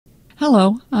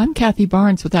Hello, I'm Kathy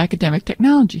Barnes with Academic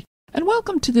Technology, and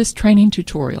welcome to this training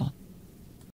tutorial.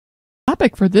 The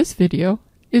topic for this video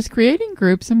is creating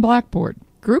groups in Blackboard.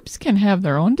 Groups can have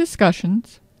their own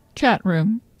discussions, chat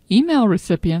room, email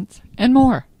recipients, and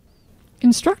more.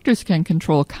 Instructors can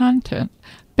control content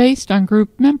based on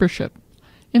group membership.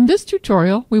 In this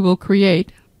tutorial, we will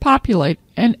create, populate,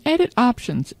 and edit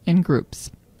options in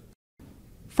groups.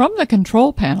 From the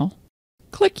control panel,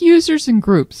 click Users and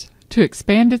Groups to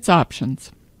expand its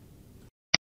options.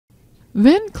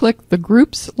 Then click the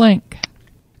Groups link.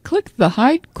 Click the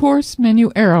Hide Course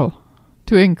menu arrow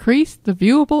to increase the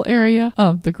viewable area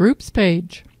of the Groups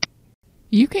page.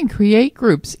 You can create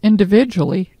groups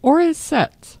individually or as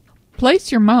sets.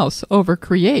 Place your mouse over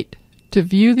Create to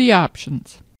view the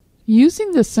options.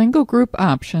 Using the single group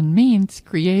option means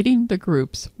creating the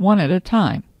groups one at a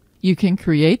time. You can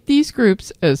create these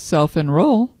groups as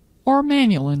self-enroll or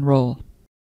manual enroll.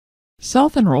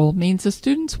 Self-enroll means the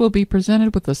students will be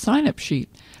presented with a sign-up sheet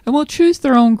and will choose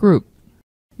their own group.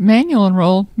 Manual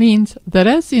enroll means that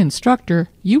as the instructor,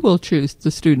 you will choose the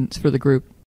students for the group.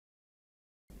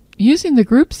 Using the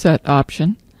Group Set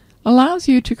option allows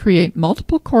you to create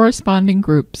multiple corresponding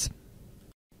groups.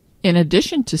 In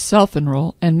addition to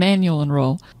self-enroll and manual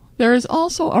enroll, there is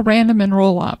also a random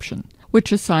enroll option,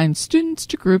 which assigns students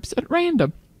to groups at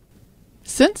random.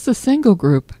 Since the single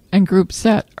group and group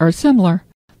set are similar,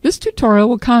 this tutorial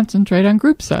will concentrate on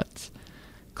group sets.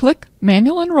 Click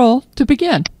Manual Enroll to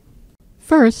begin.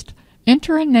 First,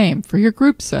 enter a name for your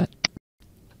group set.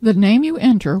 The name you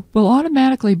enter will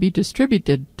automatically be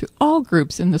distributed to all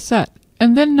groups in the set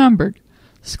and then numbered.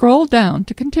 Scroll down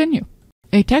to continue.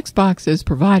 A text box is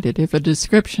provided if a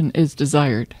description is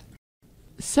desired.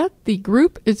 Set the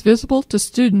Group is Visible to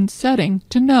Students setting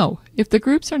to No if the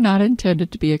groups are not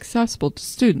intended to be accessible to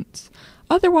students.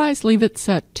 Otherwise, leave it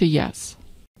set to Yes.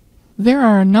 There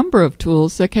are a number of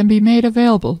tools that can be made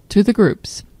available to the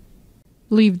groups.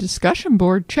 Leave Discussion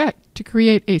Board checked to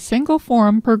create a single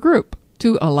forum per group.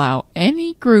 To allow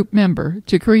any group member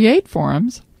to create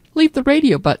forums, leave the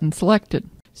radio button selected.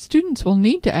 Students will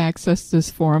need to access this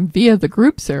forum via the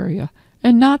Groups area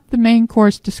and not the main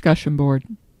course discussion board.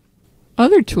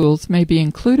 Other tools may be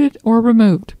included or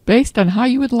removed based on how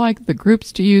you would like the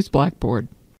groups to use Blackboard.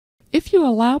 If you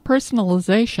allow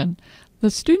personalization, the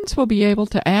students will be able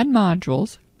to add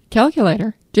modules,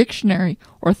 calculator, dictionary,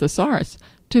 or thesaurus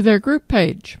to their group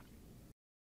page.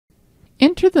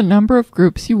 Enter the number of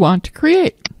groups you want to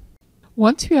create.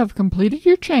 Once you have completed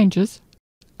your changes,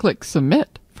 click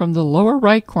Submit from the lower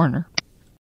right corner.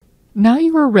 Now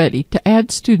you are ready to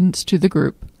add students to the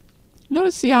group.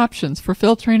 Notice the options for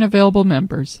filtering available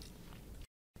members.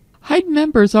 Hide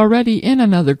members already in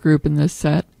another group in this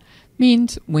set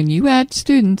means when you add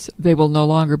students, they will no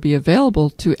longer be available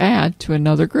to add to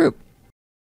another group.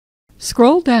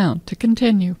 Scroll down to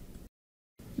continue.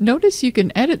 Notice you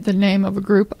can edit the name of a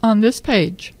group on this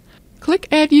page. Click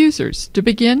Add Users to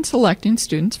begin selecting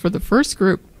students for the first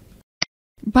group.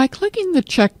 By clicking the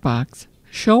checkbox,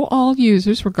 Show All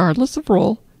Users regardless of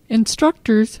role,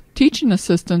 instructors, teaching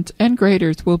assistants, and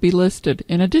graders will be listed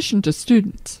in addition to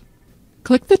students.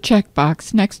 Click the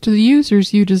checkbox next to the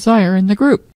users you desire in the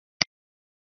group.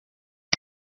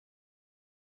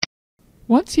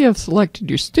 Once you have selected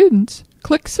your students,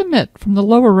 click Submit from the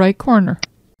lower right corner.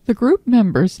 The group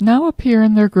members now appear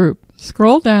in their group.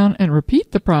 Scroll down and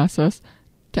repeat the process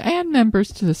to add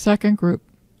members to the second group.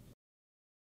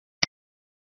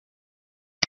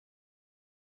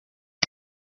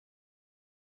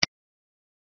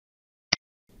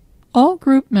 All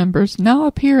group members now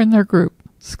appear in their group.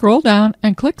 Scroll down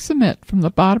and click Submit from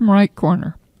the bottom right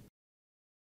corner.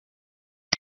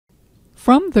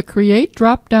 From the Create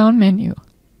drop-down menu,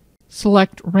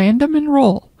 select Random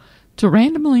Enroll to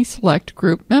randomly select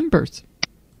group members.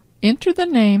 Enter the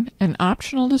name and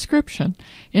optional description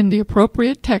in the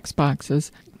appropriate text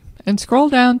boxes and scroll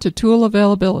down to Tool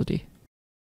Availability.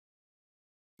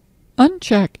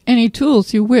 Uncheck any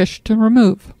tools you wish to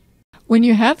remove. When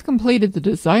you have completed the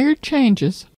desired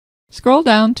changes, scroll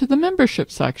down to the Membership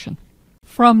section.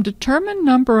 From Determine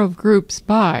Number of Groups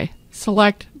by,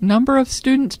 select Number of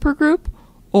Students per Group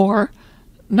or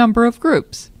Number of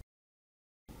Groups.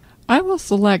 I will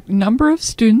select Number of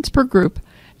Students per Group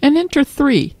and enter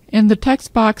 3 in the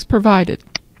text box provided.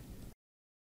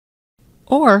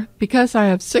 Or, because I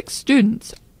have 6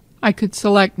 students, I could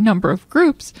select Number of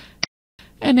Groups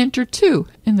and enter 2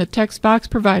 in the text box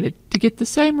provided to get the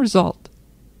same result.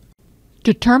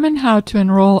 Determine how to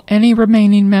enroll any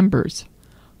remaining members.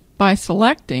 By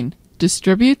selecting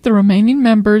Distribute the remaining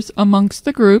members amongst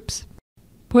the groups,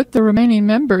 put the remaining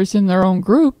members in their own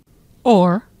group,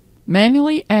 or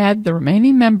Manually add the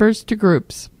remaining members to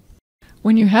groups.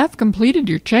 When you have completed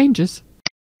your changes,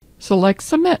 select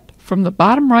Submit from the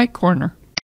bottom right corner.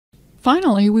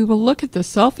 Finally, we will look at the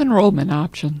self-enrollment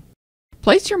option.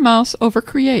 Place your mouse over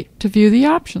Create to view the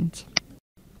options.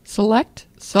 Select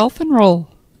Self-Enroll.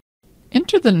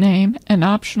 Enter the name and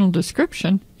optional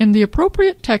description in the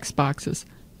appropriate text boxes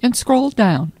and scroll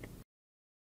down.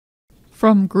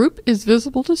 From Group is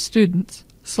visible to students,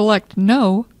 select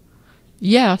No,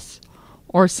 Yes,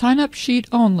 or Sign Up Sheet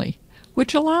Only,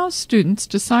 which allows students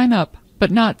to sign up but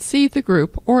not see the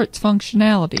group or its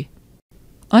functionality.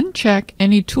 Uncheck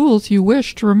any tools you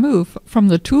wish to remove from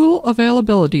the Tool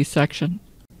Availability section.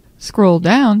 Scroll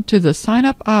down to the Sign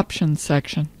Up Options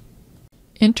section.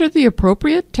 Enter the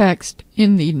appropriate text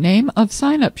in the Name of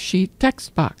Sign Up Sheet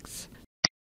text box.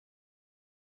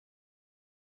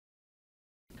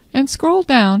 And scroll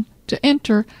down to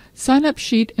enter Sign Up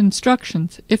Sheet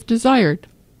instructions if desired.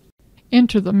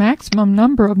 Enter the maximum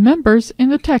number of members in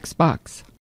the text box.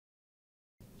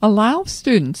 Allow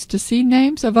students to see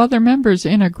names of other members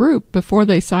in a group before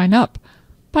they sign up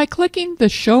by clicking the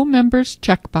Show Members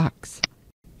checkbox.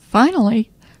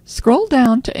 Finally, scroll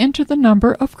down to enter the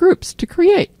number of groups to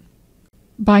create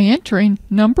by entering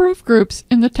Number of Groups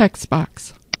in the text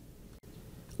box.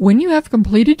 When you have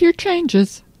completed your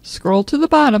changes, scroll to the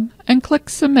bottom and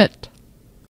click Submit.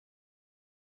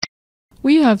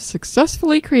 We have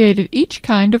successfully created each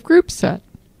kind of group set.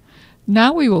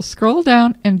 Now we will scroll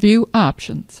down and view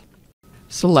options.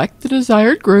 Select the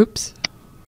desired groups.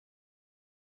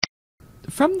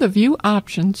 From the View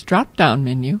Options drop-down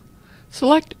menu,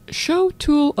 select Show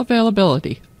Tool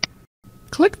Availability.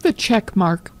 Click the check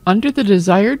mark under the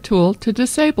desired tool to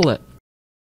disable it.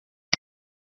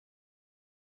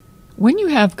 When you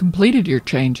have completed your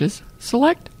changes,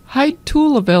 select Hide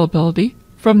Tool Availability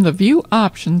from the View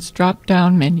Options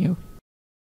drop-down menu.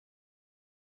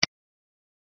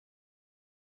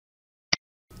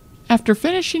 After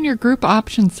finishing your group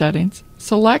option settings,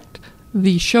 select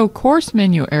the Show Course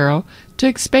menu arrow to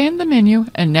expand the menu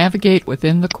and navigate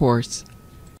within the course.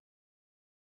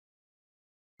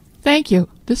 Thank you.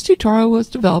 This tutorial was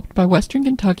developed by Western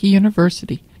Kentucky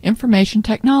University, Information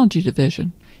Technology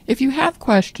Division. If you have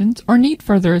questions or need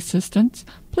further assistance,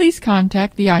 please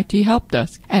contact the IT Help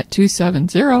Desk at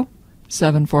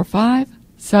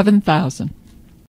 270-745-7000.